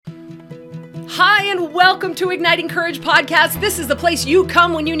Hi, and welcome to Igniting Courage Podcast. This is the place you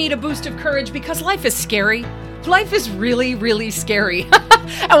come when you need a boost of courage because life is scary. Life is really, really scary.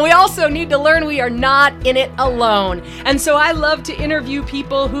 And we also need to learn we are not in it alone. And so I love to interview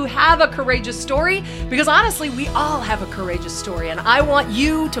people who have a courageous story because honestly, we all have a courageous story. And I want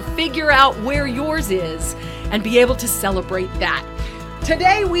you to figure out where yours is and be able to celebrate that.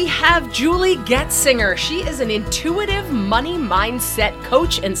 Today we have Julie Getzinger. She is an intuitive money mindset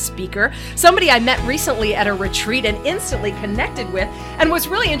coach and speaker, somebody I met recently at a retreat and instantly connected with, and was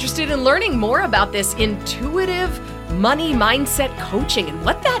really interested in learning more about this intuitive money mindset coaching and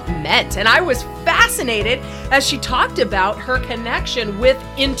what that meant. And I was fascinated as she talked about her connection with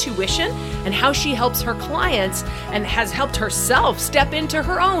intuition and how she helps her clients and has helped herself step into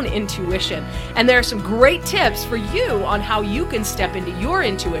her own intuition. And there are some great tips for you on how you can step into your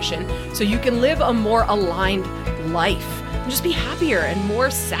intuition so you can live a more aligned life and just be happier and more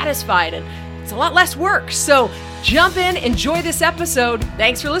satisfied. And it's a lot less work. So jump in, enjoy this episode.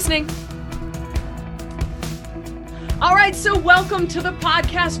 Thanks for listening. All right, so welcome to the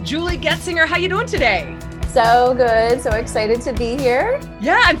podcast, Julie Getzinger. How you doing today? So good. So excited to be here.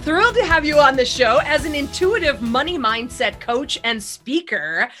 Yeah, I'm thrilled to have you on the show as an intuitive money mindset coach and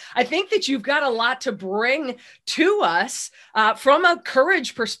speaker. I think that you've got a lot to bring to us from a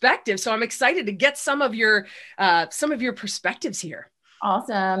courage perspective. So I'm excited to get some of your perspectives here.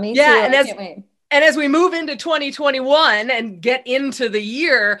 Awesome. Me too. And as we move into 2021 and get into the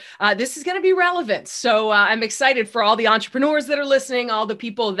year, this is going to be relevant. So I'm excited for all the entrepreneurs that are listening, all the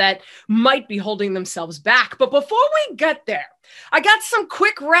people that might be holding themselves back. But before we get there, I got some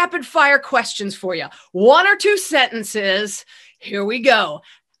quick rapid fire questions for you. 1 or 2 sentences. Here we go.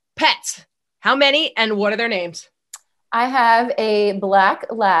 Pets, how many and what are their names? I have a black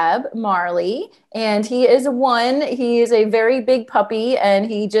lab, Marley, and he is one. He is a very big puppy, and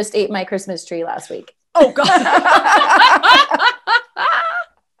he just ate my Christmas tree last week. Oh, God.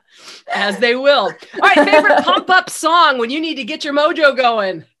 As they will. All right, favorite pump-up song when you need to get your mojo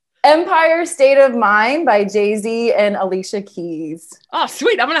going? Empire State of Mind by Jay-Z and Alicia Keys. Oh,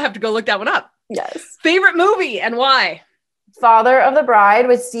 sweet. I'm going to have to go look that one up. Yes. Favorite movie and why? Father of the Bride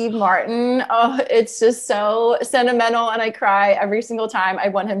with Steve Martin. Oh, it's just so sentimental and I cry every single time. I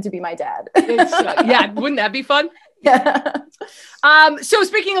want him to be my dad. Yeah, wouldn't that be fun? Yeah. So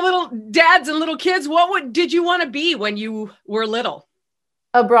speaking of little dads and little kids, did you want to be when you were little?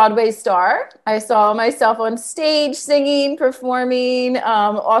 A Broadway star. I saw myself on stage singing, performing,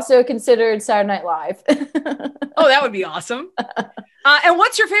 also considered Saturday Night Live. Oh, that would be awesome. And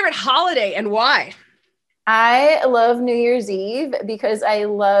what's your favorite holiday and why? I love New Year's Eve because I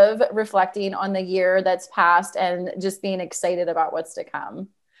love reflecting on the year that's passed and just being excited about what's to come.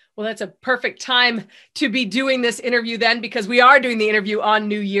 Well, that's a perfect time to be doing this interview then, because we are doing the interview on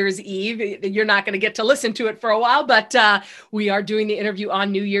New Year's Eve. You're not going to get to listen to it for a while, but we are doing the interview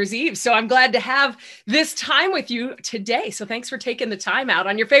on New Year's Eve. So I'm glad to have this time with you today. So thanks for taking the time out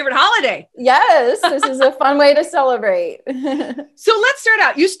on your favorite holiday. Yes, this is a fun way to celebrate. So let's start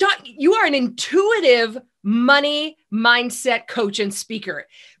out. You are an intuitive money mindset coach and speaker.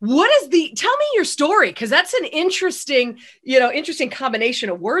 Tell me your story, because that's an interesting combination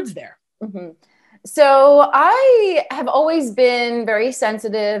of words there. Mm-hmm. So I have always been very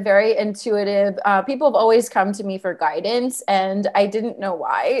sensitive, very intuitive. People have always come to me for guidance and I didn't know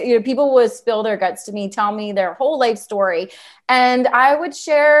why. People would spill their guts to me, tell me their whole life story. And I would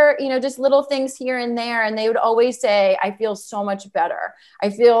share, just little things here and there. And they would always say, I feel so much better.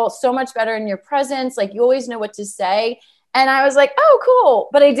 I feel so much better in your presence. Like you always know what to say. And I was like, oh, cool.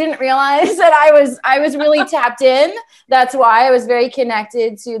 But I didn't realize that I was really tapped in. That's why I was very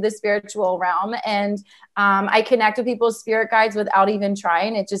connected to the spiritual realm. And I connect with people's spirit guides without even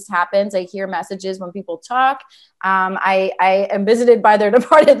trying. It just happens. I hear messages when people talk. I am visited by their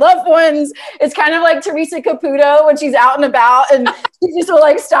departed loved ones. It's kind of like Teresa Caputo when she's out and about and she just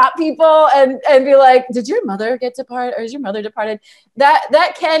will stop people and be like, did your mother get departed or is your mother departed?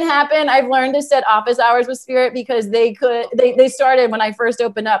 That can happen. I've learned to set office hours with spirit because they started when I first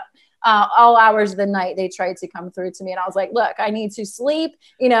opened up. All hours of the night, they tried to come through to me. And I was like, look, I need to sleep.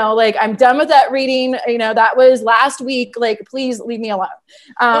 I'm done with that reading. That was last week. Please leave me alone.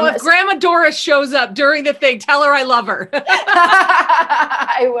 If Grandma Doris shows up during the thing, tell her I love her.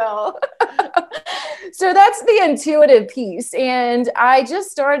 I will. So that's the intuitive piece. And I just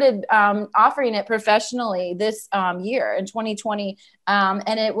started offering it professionally this year in 2020.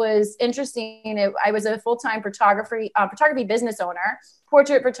 And it was interesting. I was a full-time photography business owner,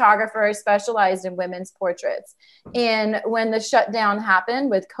 portrait photographer, specialized in women's portraits. And when the shutdown happened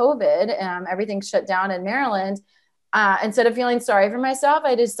with COVID, everything shut down in Maryland, instead of feeling sorry for myself,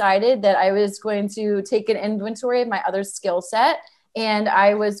 I decided that I was going to take an inventory of my other skill set, and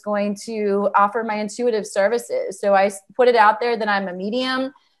I was going to offer my intuitive services. So I put it out there that I'm a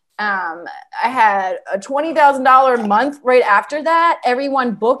medium. I had a $20,000 month right after that.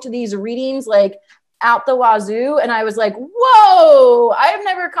 Everyone booked these readings like out the wazoo. And I was like, whoa, I've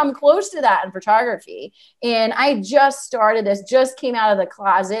never come close to that in photography. And I just started this, just came out of the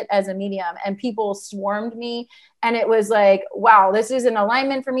closet as a medium, and people swarmed me. And it was like, wow, this is an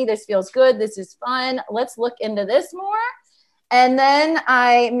alignment for me. This feels good. This is fun. Let's look into this more. And then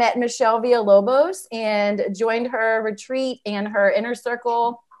I met Michelle Villalobos and joined her retreat and her inner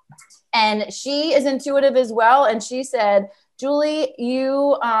circle. And she is intuitive as well. And she said, Julie,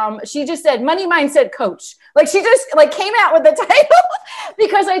 she just said money mindset coach. Like she just like came out with the title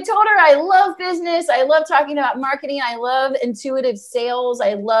because I told her I love business. I love talking about marketing. I love intuitive sales.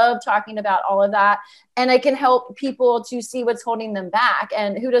 I love talking about all of that. And I can help people to see what's holding them back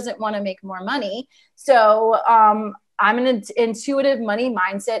and who doesn't want to make more money. So, I'm an intuitive money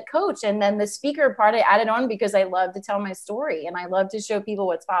mindset coach. And then the speaker part I added on because I love to tell my story and I love to show people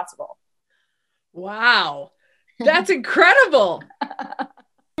what's possible. Wow. That's incredible.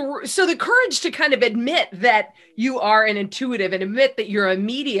 So the courage to kind of admit that you are an intuitive and admit that you're a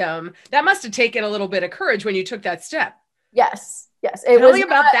medium, that must have taken a little bit of courage when you took that step. Yes. Tell me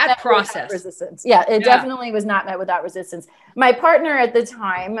about that process. Resistance. Yeah, it definitely was not met without resistance. My partner at the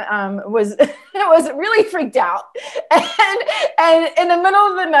time was really freaked out, and in the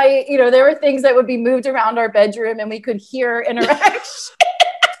middle of the night, there were things that would be moved around our bedroom, and we could hear interaction.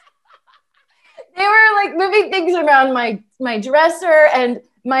 They were like moving things around my dresser, and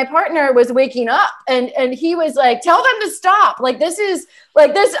my partner was waking up, and he was like, "Tell them to stop! Like this is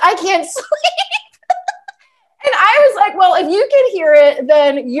like this. I can't sleep." And I was like, well, if you can hear it,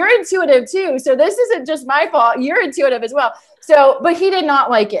 then you're intuitive too. So this isn't just my fault. You're intuitive as well. So, but he did not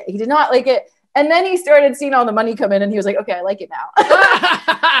like it. He did not like it. And then he started seeing all the money come in and he was like, okay, I like it now.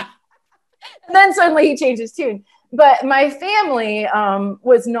 And then suddenly he changed his tune. But my family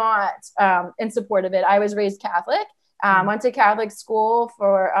was not in support of it. I was raised Catholic, went to Catholic school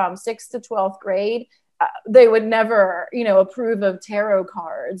for 6th to 12th grade. They would never, approve of tarot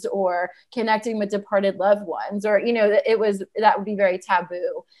cards or connecting with departed loved ones, or, that would be very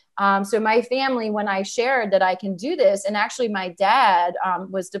taboo. So my family, when I shared that I can do this, and actually my dad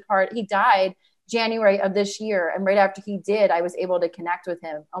he died January of this year. And right after he did, I was able to connect with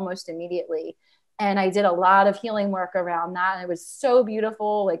him almost immediately. And I did a lot of healing work around that. And it was so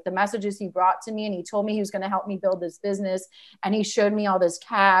beautiful. Like the messages he brought to me, and he told me he was going to help me build this business. And he showed me all this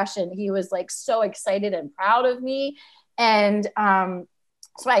cash, and he was like so excited and proud of me. And,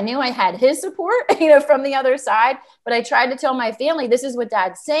 so I knew I had his support, from the other side, but I tried to tell my family, this is what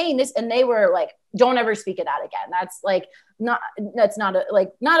Dad's saying this. And they were like, don't ever speak of that again. That's like, not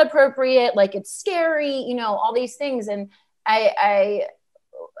appropriate. Like it's scary, all these things. And I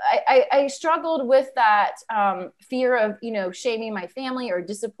struggled with that fear of, shaming my family or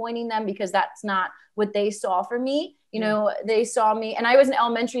disappointing them, because that's not what they saw for me. They saw me, and I was an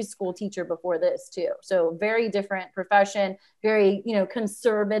elementary school teacher before this too. So very different profession, very,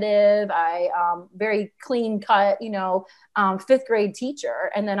 conservative. I, very clean cut, 5th grade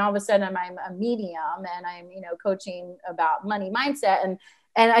teacher. And then all of a sudden I'm a medium, and I'm, coaching about money mindset.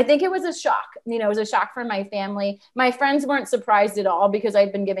 And I think it was a shock, it was a shock for my family. My friends weren't surprised at all, because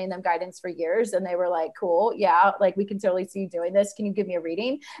I'd been giving them guidance for years, and they were like, cool. Yeah. Like we can totally see you doing this. Can you give me a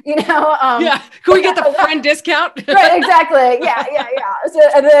reading? Yeah. Can we get the friend discount? Right. Exactly. Yeah. So,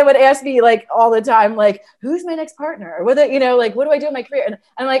 and then they would ask me like all the time, like, who's my next partner? What do I do in my career? And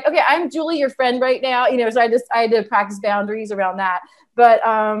I'm like, okay, I'm Julie, your friend right now. So I had to practice boundaries around that. But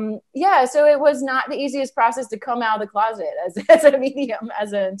so it was not the easiest process to come out of the closet as a medium,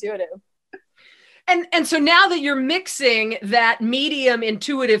 as an intuitive. And so now that you're mixing that medium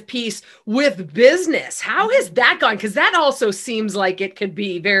intuitive piece with business, how has that gone? Because that also seems like it could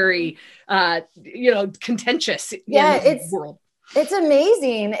be very, contentious in the world. It's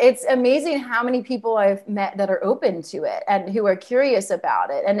amazing. It's amazing how many people I've met that are open to it and who are curious about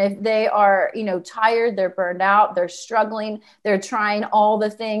it. And if they are, tired, they're burned out, they're struggling, they're trying all the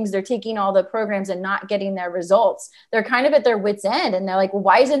things, they're taking all the programs and not getting their results. They're kind of at their wit's end, and they're like, well,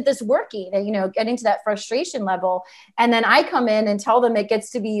 why isn't this working? And, getting to that frustration level. And then I come in and tell them it gets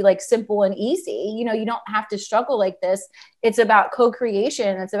to be like simple and easy. You don't have to struggle like this. It's about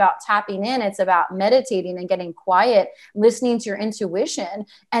co-creation. It's about tapping in. It's about meditating and getting quiet, listening to your intuition.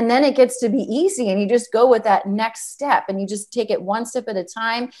 And then it gets to be easy. And you just go with that next step and you just take it one step at a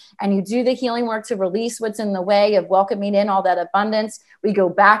time. And you do the healing work to release what's in the way of welcoming in all that abundance. We go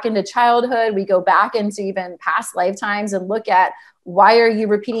back into childhood. We go back into even past lifetimes and look at, why are you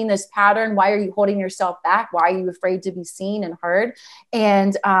repeating this pattern? Why are you holding yourself back? Why are you afraid to be seen and heard?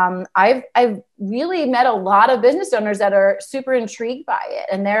 And I've really met a lot of business owners that are super intrigued by it,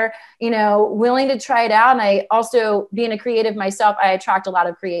 and they're, willing to try it out. And I also, being a creative myself, I attract a lot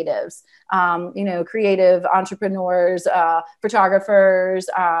of creatives, creative entrepreneurs, photographers,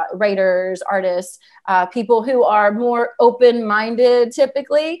 writers, artists, people who are more open-minded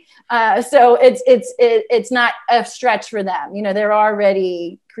typically. So it's not a stretch for them. They're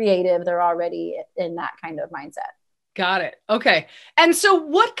already creative. They're already in that kind of mindset. Got it. Okay. And so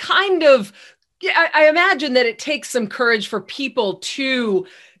what kind of, I imagine that it takes some courage for people to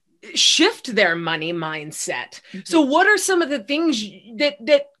shift their money mindset. Mm-hmm. So what are some of the things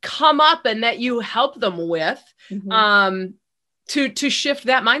that come up and that you help them with, mm-hmm. To shift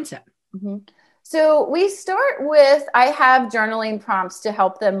that mindset? Mm-hmm. So we start with, I have journaling prompts to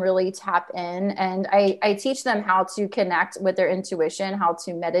help them really tap in. And I teach them how to connect with their intuition, how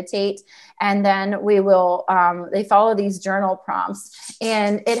to meditate. And then we will, they follow these journal prompts,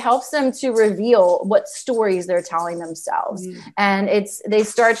 and it helps them to reveal what stories they're telling themselves. Mm. And they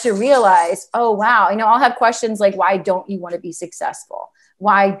start to realize, oh, wow, I'll have questions like, why don't you want to be successful?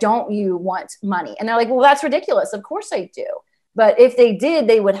 Why don't you want money? And they're like, well, that's ridiculous. Of course I do. But if they did,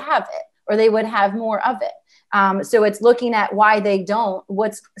 they would have it, or they would have more of it. So it's looking at why they don't,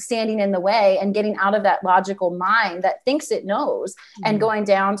 what's standing in the way, and getting out of that logical mind that thinks it knows, mm-hmm. and going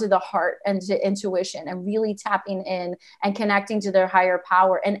down to the heart and to intuition and really tapping in and connecting to their higher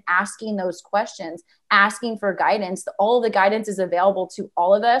power and asking those questions, asking for guidance. All the guidance is available to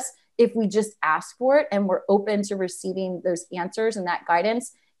all of us if we just ask for it and we're open to receiving those answers and that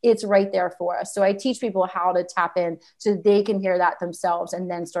guidance. It's right there for us. So I teach people how to tap in so they can hear that themselves and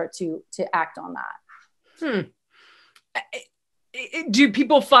then start to act on that. Do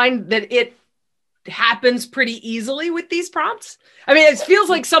people find that it happens pretty easily with these prompts? I mean, it feels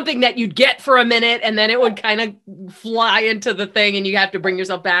like something that you'd get for a minute and then it would kind of fly into the thing and you have to bring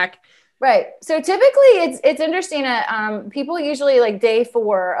yourself back. Right. So typically it's interesting. People usually like day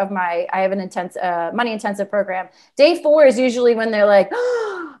 4 of I have an money intensive program. Day 4 is usually when they're like, oh,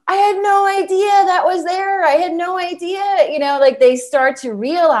 I had no idea that was there. I had no idea, like they start to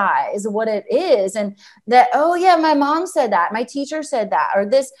realize what it is, and that, oh yeah, my mom said that, my teacher said that, or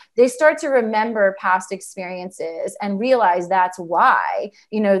this, they start to remember past experiences and realize that's why,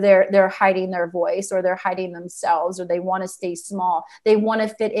 they're hiding their voice, or they're hiding themselves, or they want to stay small. They want to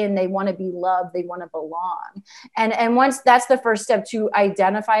fit in. They want to be loved. They want to belong. And once that's the first step, to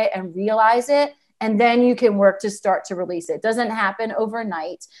identify it and realize it, and then you can work to start to release it. It doesn't happen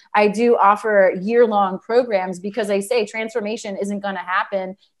overnight. I do offer year-long programs because I say transformation isn't going to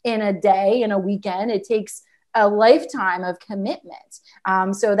happen in a day, in a weekend. It takes a lifetime of commitment.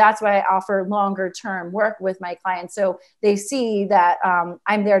 So that's why I offer longer term work with my clients. So they see that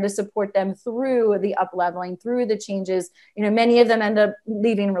I'm there to support them through the up leveling, through the changes. Many of them end up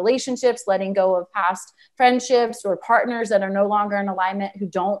leaving relationships, letting go of past friendships, or partners that are no longer in alignment, who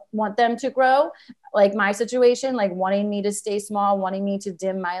don't want them to grow. Like my situation, like wanting me to stay small, wanting me to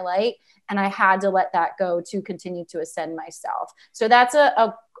dim my light. And I had to let that go to continue to ascend myself. So that's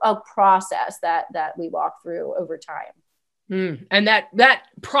a process that we walk through over time. And that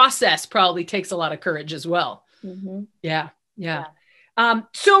process probably takes a lot of courage as well. Mm-hmm. Yeah.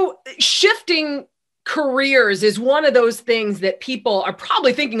 So shifting careers is one of those things that people are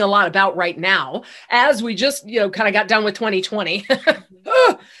probably thinking a lot about right now, as we just, kind of got done with 2020.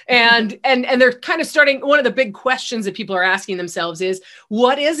 and they're kind of starting, one of the big questions that people are asking themselves is,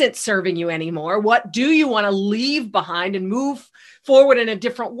 what isn't serving you anymore? What do you want to leave behind and move forward in a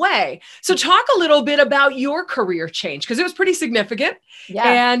different way? So talk a little bit about your career change, because it was pretty significant.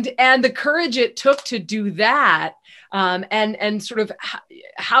 Yeah. And the courage it took to do that, and sort of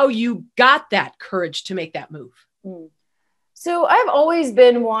how you got that courage to make that move. So I've always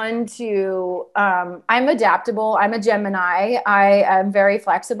been one to, I'm adaptable. I'm a Gemini. I am very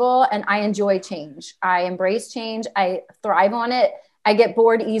flexible and I enjoy change. I embrace change. I thrive on it. I get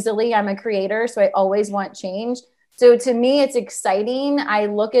bored easily. I'm a creator, so I always want change. So to me, it's exciting. I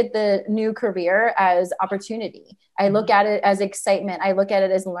look at the new career as opportunity. I look at it as excitement. I look at it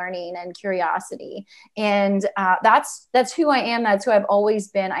as learning and curiosity. And that's who I am. That's who I've always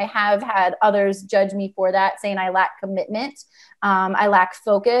been. I have had others judge me for that, saying I lack commitment. I lack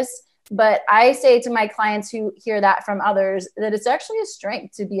focus. But I say to my clients who hear that from others that it's actually a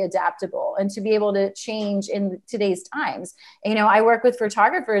strength to be adaptable and to be able to change in today's times. I work with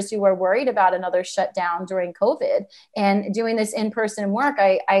photographers who are worried about another shutdown during COVID, and doing this in-person work.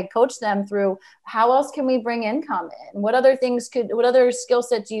 I coach them through how else can we bring income in? What other skill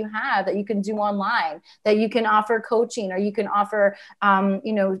set do you have that you can do online, that you can offer coaching, or you can offer,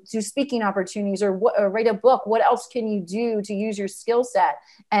 do speaking opportunities, or write a book? What else can you do to use your skill set?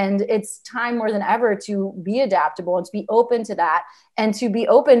 And it's time more than ever to be adaptable and to be open to that, and to be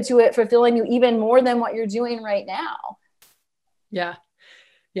open to it fulfilling you even more than what you're doing right now. Yeah.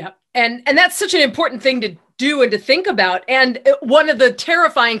 Yeah. And that's such an important thing to do and to think about. And one of the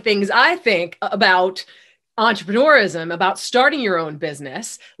terrifying things I think about entrepreneurism, about starting your own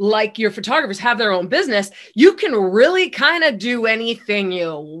business, like your photographers have their own business, you can really kind of do anything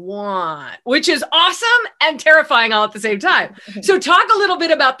you want, which is awesome and terrifying all at the same time. So talk a little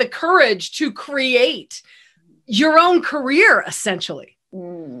bit about the courage to create your own career, essentially.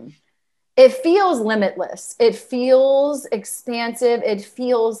 It feels limitless. It feels expansive. It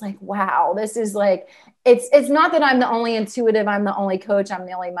feels like, wow, this is like, it's not that I'm the only intuitive, I'm the only coach, I'm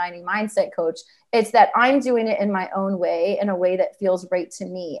the only mindset coach. It's that I'm doing it in my own way, in a way that feels right to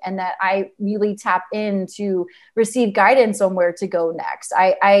me, and that I really tap in to receive guidance on where to go next.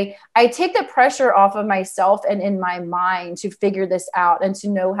 I take the pressure off of myself and in my mind to figure this out and to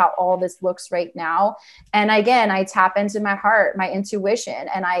know how all this looks right now. And again, I tap into my heart, my intuition,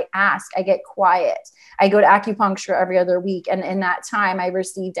 and I ask, I get quiet. I go to acupuncture every other week. And in that time, I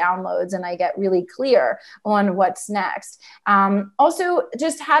receive downloads and I get really clear on what's next. Also,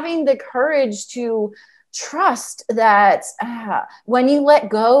 just having the courage to trust that when you let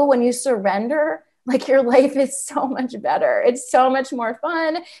go, when you surrender, like, your life is so much better. It's so much more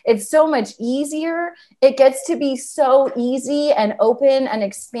fun. It's so much easier. It gets to be so easy and open and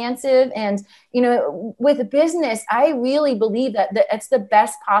expansive. And, with business, I really believe that it's the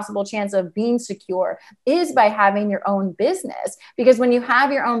best possible chance of being secure is by having your own business. Because when you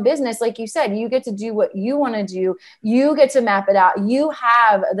have your own business, like you said, you get to do what you want to do. You get to map it out. You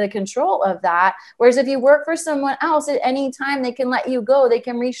have the control of that. Whereas if you work for someone else, at any time, they can let you go. They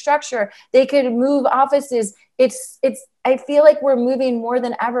can restructure. They could move offices. I feel like we're moving more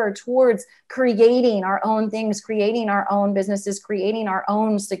than ever towards creating our own things, creating our own businesses, creating our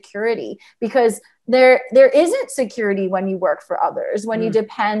own security, because there isn't security when you work for others, when you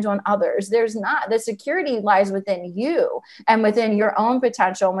depend on others. There's not. The security lies within you and within your own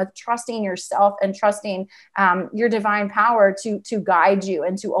potential, and with trusting yourself and trusting your divine power to guide you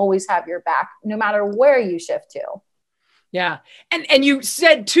and to always have your back, no matter where you shift to. Yeah. And you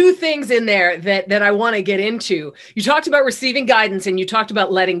said two things in there that I want to get into. You talked about receiving guidance and you talked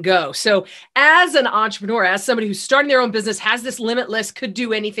about letting go. So as an entrepreneur, as somebody who's starting their own business, has this limitless, could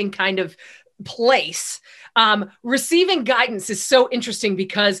do anything kind of place, receiving guidance is so interesting,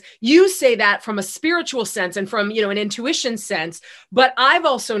 because you say that from a spiritual sense and from, an intuition sense. But I've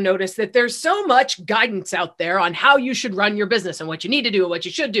also noticed that there's so much guidance out there on how you should run your business and what you need to do and what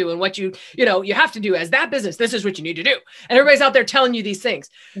you should do and what you have to do as that business. This is what you need to do. And everybody's out there telling you these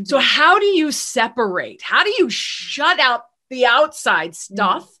things. Mm-hmm. So how do you separate? How do you shut out the outside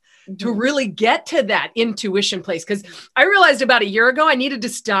stuff? Mm-hmm. To really get to that intuition place? Because I realized about a year ago, I needed to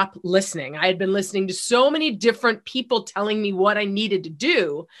stop listening. I had been listening to so many different people telling me what I needed to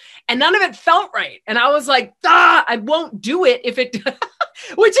do, and none of it felt right. And I was like, I won't do it if it,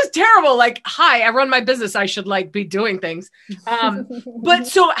 which is terrible. Like, hi, I run my business. I should be doing things. But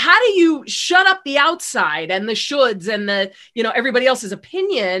so how do you shut up the outside and the shoulds and the, everybody else's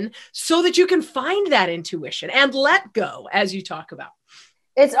opinion so that you can find that intuition and let go, as you talk about?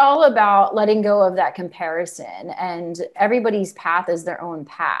 It's all about letting go of that comparison, and everybody's path is their own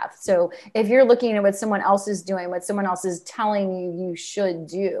path. So if you're looking at what someone else is doing, what someone else is telling you should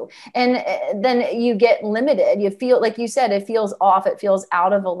do, and then you get limited. You feel, like you said, it feels off. It feels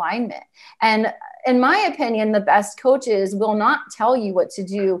out of alignment. And in my opinion, the best coaches will not tell you what to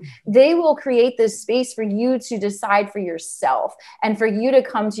do. They will create this space for you to decide for yourself and for you to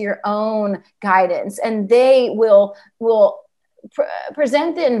come to your own guidance. And they will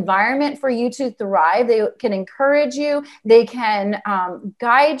present the environment for you to thrive. They can encourage you. They can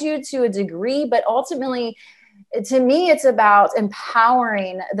guide you to a degree, but ultimately to me, it's about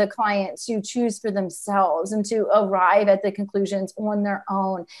empowering the client to choose for themselves and to arrive at the conclusions on their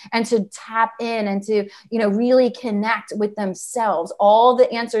own, and to tap in and to, really connect with themselves. All the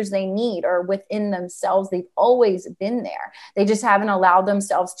answers they need are within themselves. They've always been there. They just haven't allowed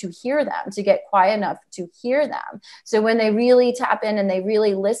themselves to hear them, to get quiet enough to hear them. So when they really tap in and they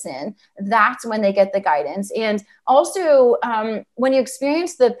really listen, that's when they get the guidance. And also, when you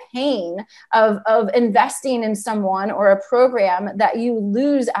experience the pain of investing in someone or a program that you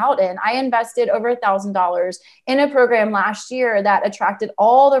lose out in. I invested over $1,000 in a program last year that attracted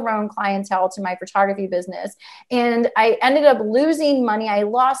all the wrong clientele to my photography business. And I ended up losing money. I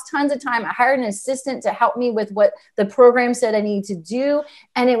lost tons of time. I hired an assistant to help me with what the program said I needed to do.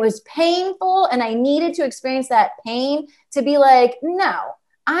 And it was painful. And I needed to experience that pain to be like, no,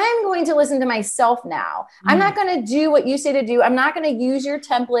 I'm going to listen to myself now. I'm not going to do what you say to do. I'm not going to use your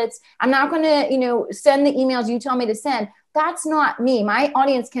templates. I'm not going to, send the emails you tell me to send. That's not me. My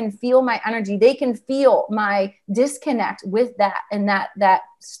audience can feel my energy. They can feel my disconnect with that and that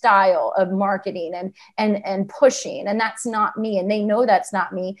style of marketing and pushing. And that's not me. And they know that's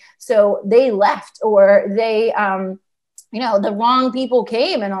not me. So they left, or they, the wrong people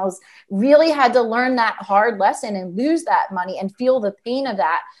came, and I was really had to learn that hard lesson and lose that money and feel the pain of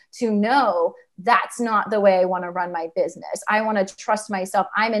that to know that's not the way I want to run my business. I want to trust myself.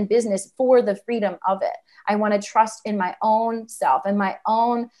 I'm in business for the freedom of it. I want to trust in my own self and my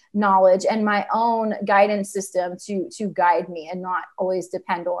own knowledge and my own guidance system to guide me, and not always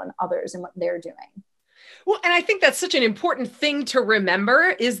depend on others and what they're doing. Well, and I think that's such an important thing to remember,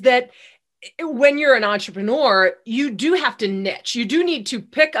 is that when you're an entrepreneur, you do have to niche. You do need to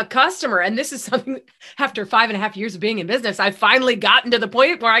pick a customer. And this is something, after 5.5 years of being in business, I've finally gotten to the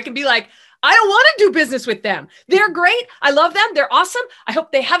point where I can be like, I don't want to do business with them. They're great. I love them. They're awesome. I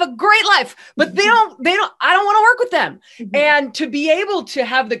hope they have a great life, but I don't want to work with them. Mm-hmm. And to be able to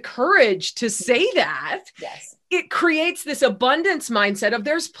have the courage to say that, yes, it creates this abundance mindset of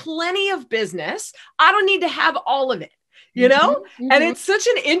there's plenty of business. I don't need to have all of it. Mm-hmm. And it's such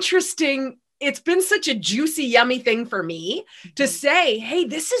an interesting, it's been such a juicy, yummy thing for me to say, hey,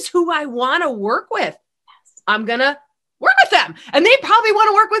 this is who I want to work with. I'm going to work with them. And they probably want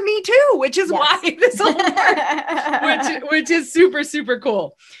to work with me too, which is why this will work, which is super, super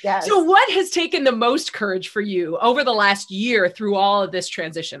cool. Yes. So what has taken the most courage for you over the last year through all of this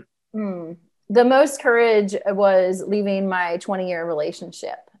transition? The most courage was leaving my 20-year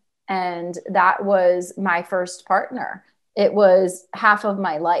relationship. And that was my first partner. It was half of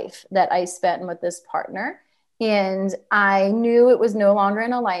my life that I spent with this partner. And I knew it was no longer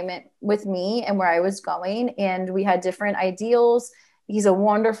in alignment with me and where I was going. And we had different ideals. He's a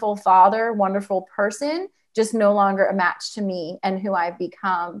wonderful father, wonderful person, just no longer a match to me and who I've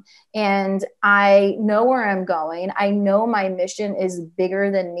become. And I know where I'm going. I know my mission is bigger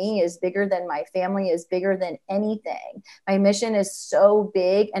than me, is bigger than my family, is bigger than anything. My mission is so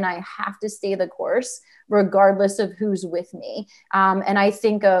big, and I have to stay the course regardless of who's with me. And I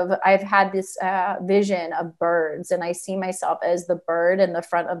think I've had this vision of birds, and I see myself as the bird in the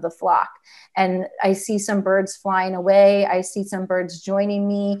front of the flock. And I see some birds flying away. I see some birds joining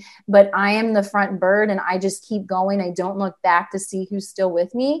me, but I am the front bird, and I just keep going. I don't look back to see who's still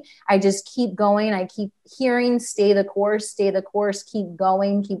with me. I just keep going. I keep hearing, stay the course, keep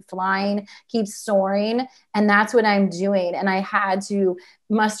going, keep flying, keep soaring. And that's what I'm doing. And I had to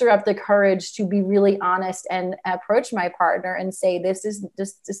muster up the courage to be really honest and approach my partner and say, this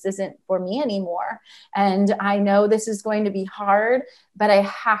isn't for me anymore. And I know this is going to be hard, but I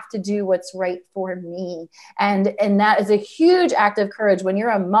have to do what's right for me. And that is a huge act of courage when you're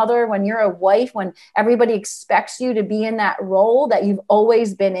a mother, when you're a wife, when everybody expects you to be in that role that you've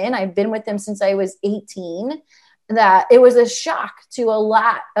always been in. I've been with them since I was 18. That it was a shock to a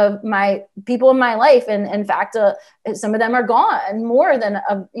lot of my people in my life. And in fact, some of them are gone, more than,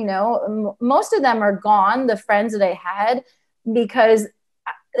 most of them are gone, the friends that I had, because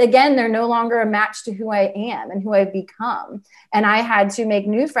again, they're no longer a match to who I am and who I've become. And I had to make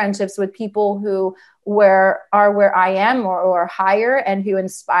new friendships with people who are where I am or higher, and who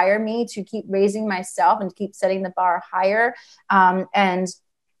inspire me to keep raising myself and keep setting the bar higher. And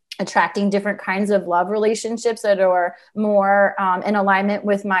attracting different kinds of love relationships that are more in alignment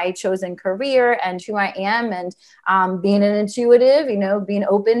with my chosen career and who I am, and being an intuitive, being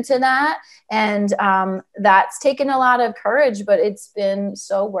open to that. And that's taken a lot of courage, but it's been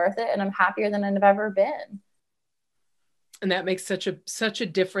so worth it. And I'm happier than I've ever been. And that makes such a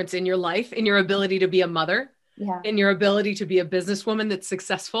difference in your life, in your ability to be a mother, in your ability to be a businesswoman that's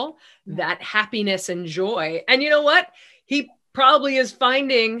successful, that happiness and joy. And you know what? He probably is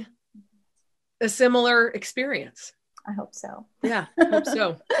finding a similar experience. I hope so. Yeah, hope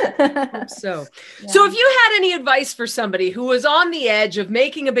so. Hope so. Yeah. So if you had any advice for somebody who was on the edge of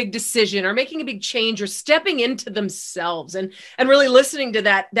making a big decision or making a big change or stepping into themselves and really listening to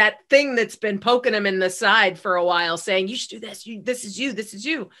that thing that's been poking them in the side for a while, saying, you should do this, this is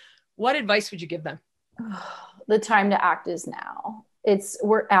you. What advice would you give them? The time to act is now.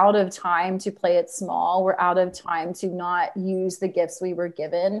 We're out of time to play it small. We're out of time to not use the gifts we were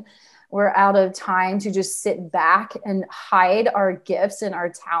given. We're out of time to just sit back and hide our gifts and our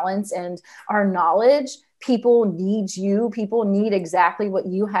talents and our knowledge. People need you. People need exactly what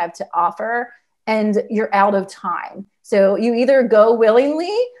you have to offer. And you're out of time. So you either go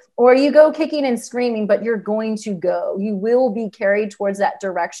willingly or you go kicking and screaming, but you're going to go. You will be carried towards that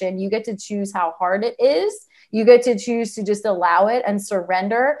direction. You get to choose how hard it is. You get to choose to just allow it and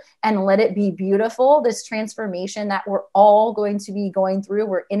surrender and let it be beautiful. This transformation that we're all going to be going through,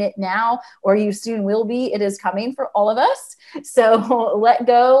 we're in it now, or you soon will be. It is coming for all of us. So let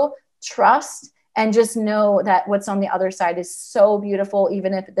go, trust, and just know that what's on the other side is so beautiful,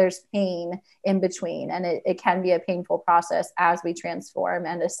 even if there's pain in between. And it can be a painful process as we transform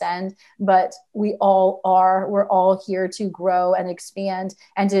and ascend, but we're all here to grow and expand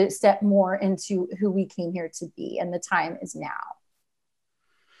and to step more into who we came here to be. And the time is now.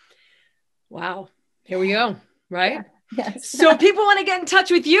 Wow. Here we go. Right? Yeah. Yes. So people want to get in touch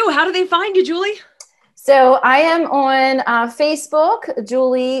with you. How do they find you, Julie? So I am on Facebook,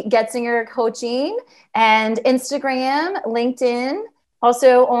 Julie Getzinger Coaching, and Instagram, LinkedIn,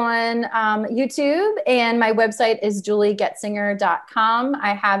 also on YouTube, and my website is juliegetzinger.com.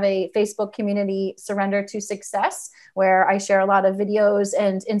 I have a Facebook community, Surrender to Success, where I share a lot of videos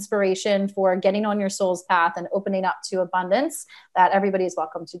and inspiration for getting on your soul's path and opening up to abundance that everybody is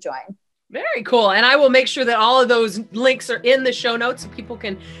welcome to join. Very cool. And I will make sure that all of those links are in the show notes so people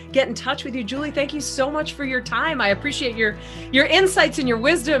can get in touch with you. Julie, thank you so much for your time. I appreciate your insights and your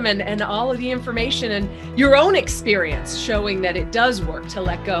wisdom and all of the information and your own experience showing that it does work to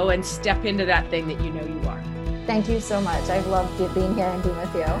let go and step into that thing that you know you are. Thank you so much. I've loved being here and being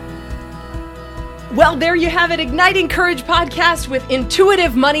with you. Well, there you have it. Igniting Courage podcast with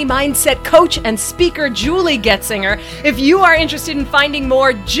intuitive money mindset coach and speaker, Julie Getzinger. If you are interested in finding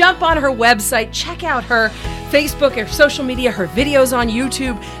more, jump on her website, check out her Facebook, her social media, her videos on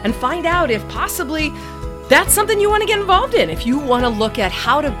YouTube, and find out if possibly that's something you want to get involved in. If you want to look at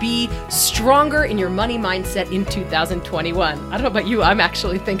how to be stronger in your money mindset in 2021. I don't know about you. I'm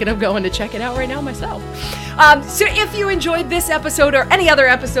actually thinking of going to check it out right now myself. So if you enjoyed this episode or any other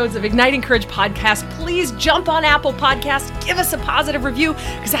episodes of Igniting Courage podcast, please jump on Apple Podcasts, give us a positive review,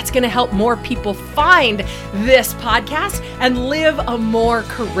 because that's going to help more people find this podcast and live a more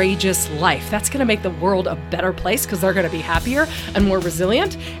courageous life. That's going to make the world a better place because they're going to be happier and more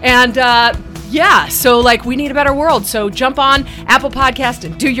resilient. And so we need a better world. So jump on Apple Podcast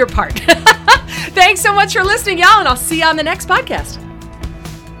and do your part. Thanks so much for listening, y'all, and I'll see you on the next podcast.